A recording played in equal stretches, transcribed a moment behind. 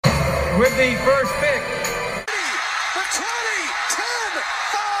with the first pick. The 20, 10,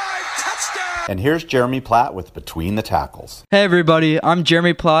 5, touchdown! And here's Jeremy Platt with Between the Tackles. Hey everybody, I'm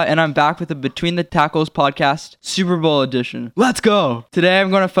Jeremy Platt and I'm back with the Between the Tackles podcast, Super Bowl edition. Let's go! Today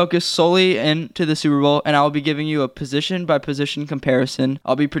I'm going to focus solely into the Super Bowl and I will be giving you a position by position comparison.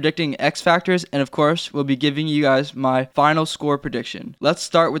 I'll be predicting X factors and of course we'll be giving you guys my final score prediction. Let's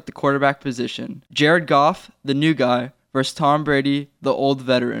start with the quarterback position. Jared Goff, the new guy, versus Tom Brady, the old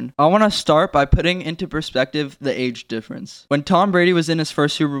veteran. I want to start by putting into perspective the age difference. When Tom Brady was in his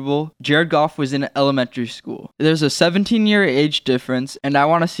first Super Bowl, Jared Goff was in elementary school. There's a 17-year age difference, and I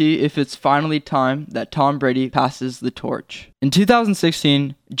want to see if it's finally time that Tom Brady passes the torch. In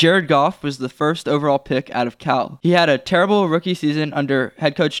 2016, Jared Goff was the first overall pick out of Cal. He had a terrible rookie season under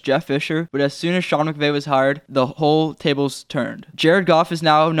head coach Jeff Fisher, but as soon as Sean McVay was hired, the whole tables turned. Jared Goff is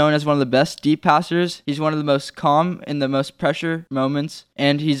now known as one of the best deep passers. He's one of the most calm in the most pressure moments,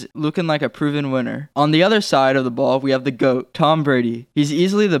 and he's looking like a proven winner. On the other side of the ball, we have the GOAT, Tom Brady. He's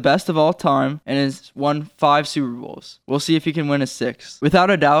easily the best of all time and has won 5 Super Bowls. We'll see if he can win a 6th. Without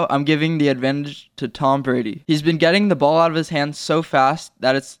a doubt, I'm giving the advantage to Tom Brady. He's been getting the ball out of his hands so fast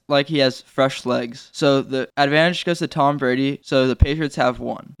that it's like he has fresh legs. So the advantage goes to Tom Brady, so the Patriots have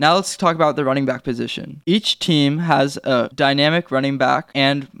 1. Now let's talk about the running back position. Each team has a dynamic running back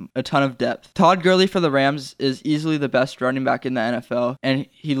and a ton of depth. Todd Gurley for the Rams is easily the best running back in the NFL, and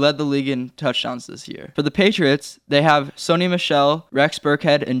he led the league in touchdowns this year. For the Patriots, they have Sony Michel, Rex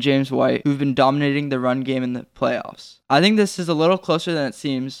Burkhead, and James White, who've been dominating the run game in the playoffs. I think this is a little closer than it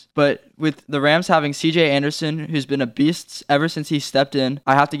seems, but with the Rams having CJ Anderson, who's been a beast ever since he stepped in,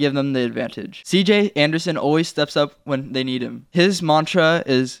 I have to give them the advantage. CJ Anderson always steps up when they need him. His mantra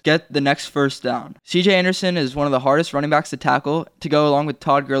is get the next first down. CJ Anderson is one of the hardest running backs to tackle, to go along with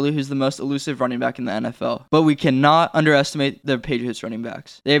Todd Gurley, who's the most elusive running back in the NFL. But we cannot underestimate the Patriots running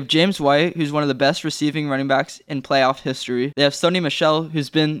backs. They have James White, who's one of the best receiving running backs in playoff history. They have Sony Michel, who's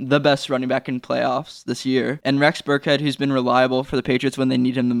been the best running back in playoffs this year, and Rex Burkhead, who's been reliable for the Patriots when they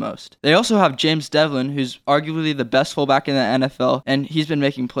need him the most. They also have James Devlin, who's arguably the best fullback in the NFL, and he's been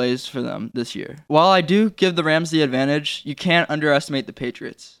making plays for them this year. While I do give the Rams the advantage, you can't underestimate the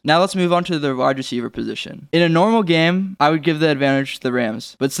Patriots. Now let's move on to the wide receiver position. In a normal game, I would give the advantage to the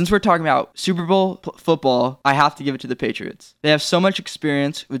Rams, but since we're talking about Super Bowl football, I have to give it to the Patriots. They have so much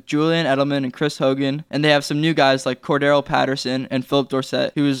experience with Julian Edelman and Chris Hogan, and they have some new guys like Cordero Patterson and Philip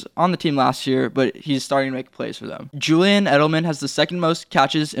Dorsett, who was on the team last year, but he's starting to make plays for them. Julian Edelman has the second most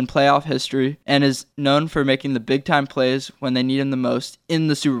catches in playoff history and is known for making the big time plays when they need him the most in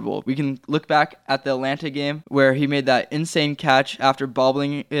the Super Bowl. We can look back at the Atlanta game where he made that insane catch after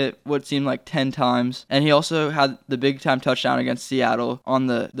bobbling it what seemed like 10 times, and he also had the big time touchdown against Seattle on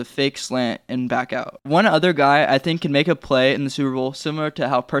the fake slant and back out. One other guy I think can make a play in the Super Bowl similar to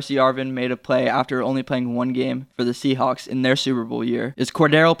how Percy Arvin made a play after only playing 1 game for the Seahawks in their Super Bowl year is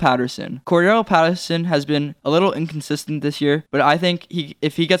Cordero Patterson. Cordero Patterson has been a little inconsistent this year, but I think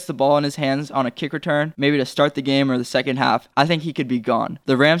if he gets the ball in his hands on a kick return, maybe to start the game or the second half, I think he could be gone.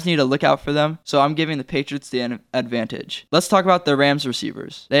 The Rams need to look out for them, so I'm giving the Patriots the advantage. Let's talk about the Rams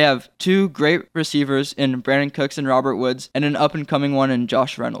receivers. They have 2 great receivers in Brandon Cooks and Robert Woods, and an up-and-coming one in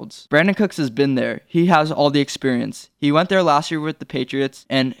Josh Reynolds. Brandon Cooks has been there. He has all the experience. He went there last year with the Patriots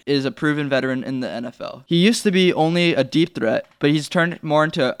and is a proven veteran in the NFL. He used to be only a deep threat, but he's turned more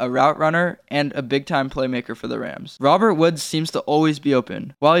into a route runner and a big-time playmaker for the Rams. Robert Woods seems to always be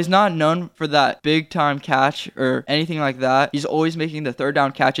open. While he's not known for that big-time catch or anything like that, he's always making the third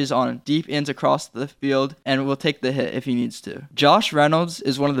down catches on deep ends across the field and will take the hit if he needs to. Josh Reynolds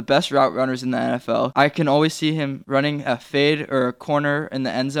is one of the best route runners in the NFL. I can always see him running a fade or a corner in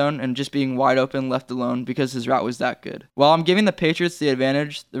the end zone and just being wide open left alone because his route was that good. While I'm giving the Patriots the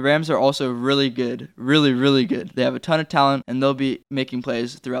advantage, the Rams are also really good. Really good. They have a ton of talent and they'll be making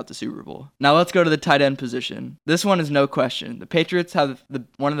plays throughout the Super Bowl. Now let's go to the tight end position. This one is no question. The Patriots have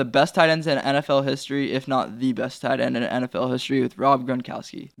one of the best tight ends in NFL history, if not the best tight end in NFL history, with Rob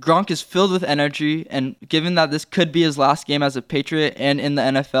Gronkowski. Gronk is filled with energy, and given that this could be his last game as a Patriot and in the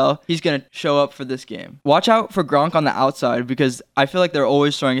NFL, he's going to show up for this game. Watch out for Gronk on the outside because I feel like they're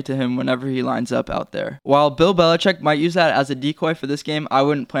always throwing it to him whenever he lines up out there. While Bill Belichick might use that as a decoy for this game, I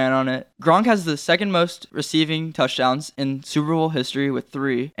wouldn't plan on it. Gronk has the second most receiving touchdowns in Super Bowl history with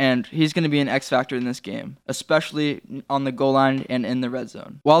 3, and he's going to be an X factor in this game, especially on the goal line and in the red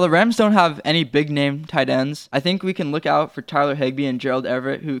zone. While the Rams don't have any big name tight ends, I think we can look out for Tyler Higbee and Gerald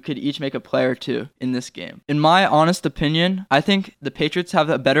Everett, who could each make a play or 2 in this game. In my honest opinion, I think the Patriots have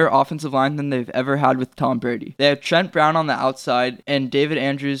a better offensive line than they've ever had with Tom Brady. They have Trent Brown on the outside and David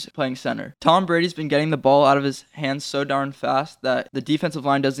Andrews playing center. Tom Brady's been getting the ball out of his hands hands so darn fast that the defensive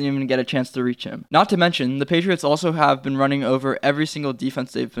line doesn't even get a chance to reach him. Not to mention, the Patriots also have been running over every single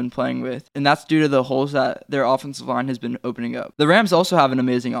defense they've been playing with, and that's due to the holes that their offensive line has been opening up. The Rams also have an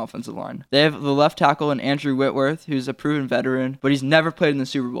amazing offensive line. They have the left tackle in Andrew Whitworth, who's a proven veteran, but he's never played in the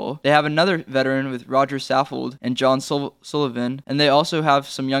Super Bowl. They have another veteran with Roger Saffold and John Sullivan, and they also have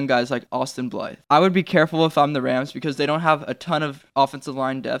some young guys like Austin Blythe. I would be careful if I'm the Rams because they don't have a ton of offensive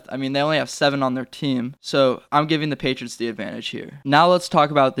line depth. I mean, they only have 7 on their team, so I'm giving the Patriots the advantage here. Now let's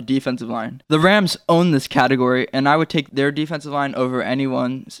talk about the defensive line. The Rams own this category, and I would take their defensive line over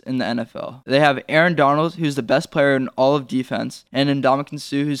anyone's in the NFL. They have Aaron Donald, who's the best player in all of defense, and Ndamukong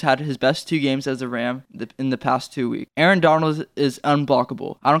Suh, who's had his best 2 games as a Ram in the past 2 weeks. Aaron Donald is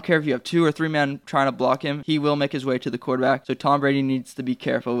unblockable. I don't care if you have 2 or 3 men trying to block him, he will make his way to the quarterback, so Tom Brady needs to be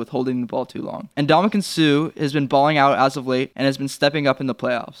careful with holding the ball too long. And Ndamukong Suh has been balling out as of late and has been stepping up in the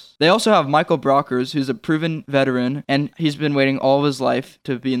playoffs. They also have Michael Brockers, who's a proven veteran, and he's been waiting all of his life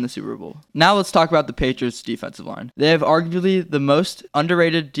to be in the Super Bowl. Now let's talk about the Patriots defensive line. They have arguably the most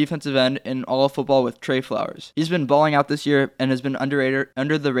underrated defensive end in all of football with Trey Flowers. He's been balling out this year and has been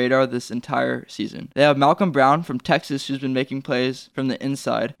under the radar this entire season. They have Malcolm Brown from Texas, who's been making plays from the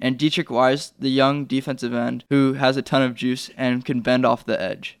inside, and Dietrich Wise, the young defensive end, who has a ton of juice and can bend off the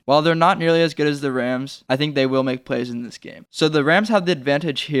edge. While they're not nearly as good as the Rams, I think they will make plays in this game. So the Rams have the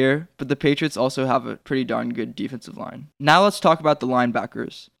advantage here, but the Patriots also have a pretty darn good defensive line. Now let's talk about the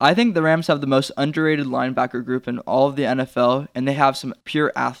linebackers. I think the Rams have the most underrated linebacker group in all of the NFL, and they have some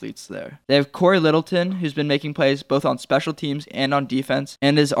pure athletes there. They have Corey Littleton, who's been making plays both on special teams and on defense,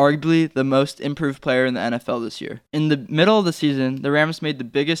 and is arguably the most improved player in the NFL this year. In the middle of the season, the Rams made the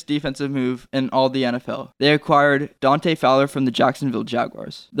biggest defensive move in all the NFL. They acquired Dante Fowler from the Jacksonville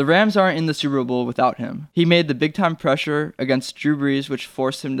Jaguars. The Rams aren't in the Super Bowl without him. He made the big-time pressure against Drew Brees, which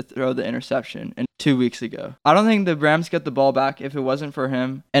forced him to throw the interception 2 weeks ago. I don't think the Rams get the ball back if it wasn't for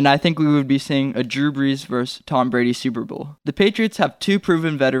him, and I think we would be seeing a Drew Brees versus Tom Brady Super Bowl. The Patriots have 2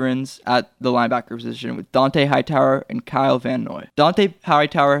 proven veterans at the linebacker position with Dante Hightower and Kyle Van Noy. Dante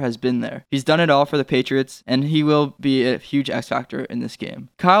Hightower has been there. He's done it all for the Patriots, and he will be a huge X factor in this game.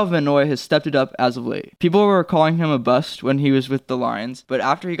 Kyle Van Noy has stepped it up as of late. People were calling him a bust when he was with the Lions, but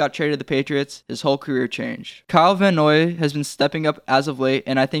after he got traded to the Patriots, his whole career changed. Kyle Van Noy has been stepping up as of late,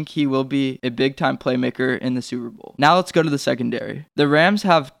 and I think he will be a big-time playmaker in the Super Bowl. Now let's go to the secondary. The Rams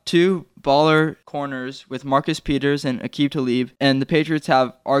have 2 baller corners with Marcus Peters and Aqib Talib, and the Patriots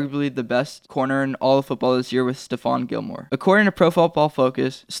have arguably the best corner in all of football this year with Stephon Gilmore. According to Pro Football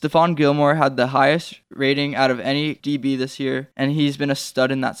Focus, Stephon Gilmore had the highest rating out of any DB this year, and he's been a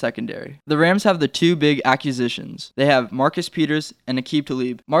stud in that secondary. The Rams have the 2 big acquisitions. They have Marcus Peters and Aqib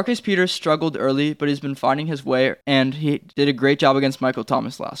Talib. Marcus Peters struggled early, but he's been finding his way, and he did a great job against Michael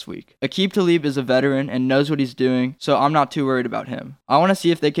Thomas last week. Aqib Talib is a veteran and knows what he's doing, so I'm not too worried about him. I want to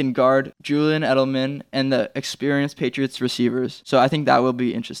see if they can guard Julian Edelman and the experienced Patriots receivers, so I think that will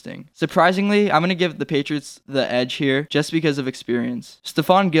be interesting. Surprisingly, I'm going to give the Patriots the edge here just because of experience.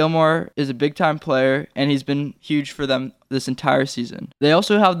 Stephon Gilmore is a big-time player, and he's been huge for them this entire season. They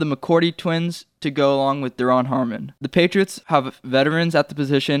also have the McCourty twins to go along with Deron Harmon. The Patriots have veterans at the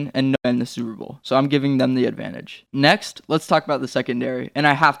position and no in the Super Bowl, so I'm giving them the advantage. Next, let's talk about the secondary, and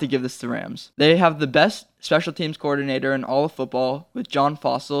I have to give this to Rams. They have the best special teams coordinator in all of football with John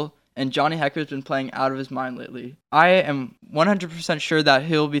Fossil, and Johnny Hecker's been playing out of his mind lately. I am 100% sure that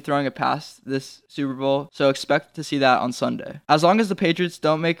he'll be throwing a pass this Super Bowl, so expect to see that on Sunday. As long as the Patriots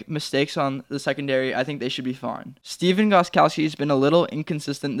don't make mistakes on the secondary, I think they should be fine. Steven Gostkowski has been a little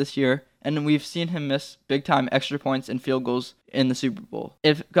inconsistent this year, and we've seen him miss big-time extra points and field goals in the Super Bowl.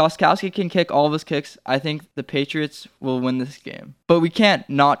 If Gostkowski can kick all of his kicks, I think the Patriots will win this game. But we can't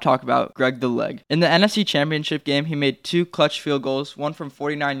not talk about Greg the Leg. In the NFC Championship game, he made 2 clutch field goals, one from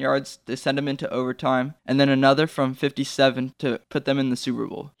 49 yards to send him into overtime, and then another from 57 to put them in the Super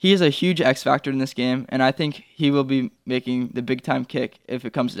Bowl. He is a huge X factor in this game, and I think he will be making the big-time kick if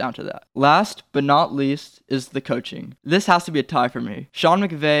it comes down to that. Last but not least is the coaching. This has to be a tie for me. Sean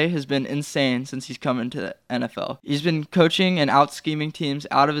McVay has been insane since he's come into the NFL. He's been coaching and out-scheming teams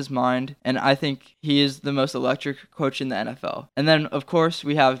out of his mind, and I think he is the most electric coach in the NFL. And then, of course,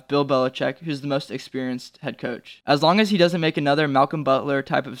 we have Bill Belichick, who's the most experienced head coach. As long as he doesn't make another Malcolm Butler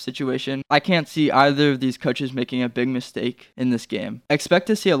type of situation, I can't see either of these coaches making a big mistake in this game. Expect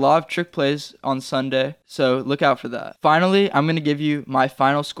to see a lot of trick plays on Sunday, so look out for that. Finally, I'm going to give you my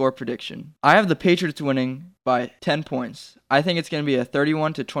final score prediction. I have the Patriots winning by 10 points. I think it's going to be a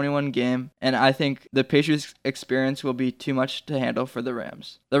 31-21 game, and I think the Patriots' experience will be too much to handle for the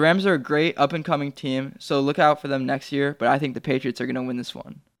Rams. The Rams are a great up-and-coming team, so look out for them next year, but I think the Patriots are going to win this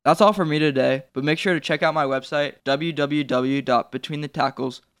one. That's all for me today, but make sure to check out my website,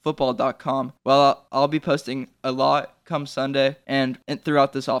 www.betweenthetacklesfootball.com. Well, I'll be posting a lot come Sunday and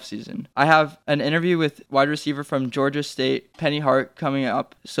throughout this offseason. I have an interview with wide receiver from Georgia State, Penny Hart, coming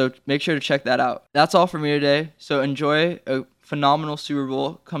up, so make sure to check that out. That's all for me today, so enjoy a phenomenal Super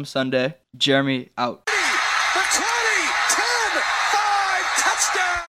Bowl come Sunday. Jeremy out. The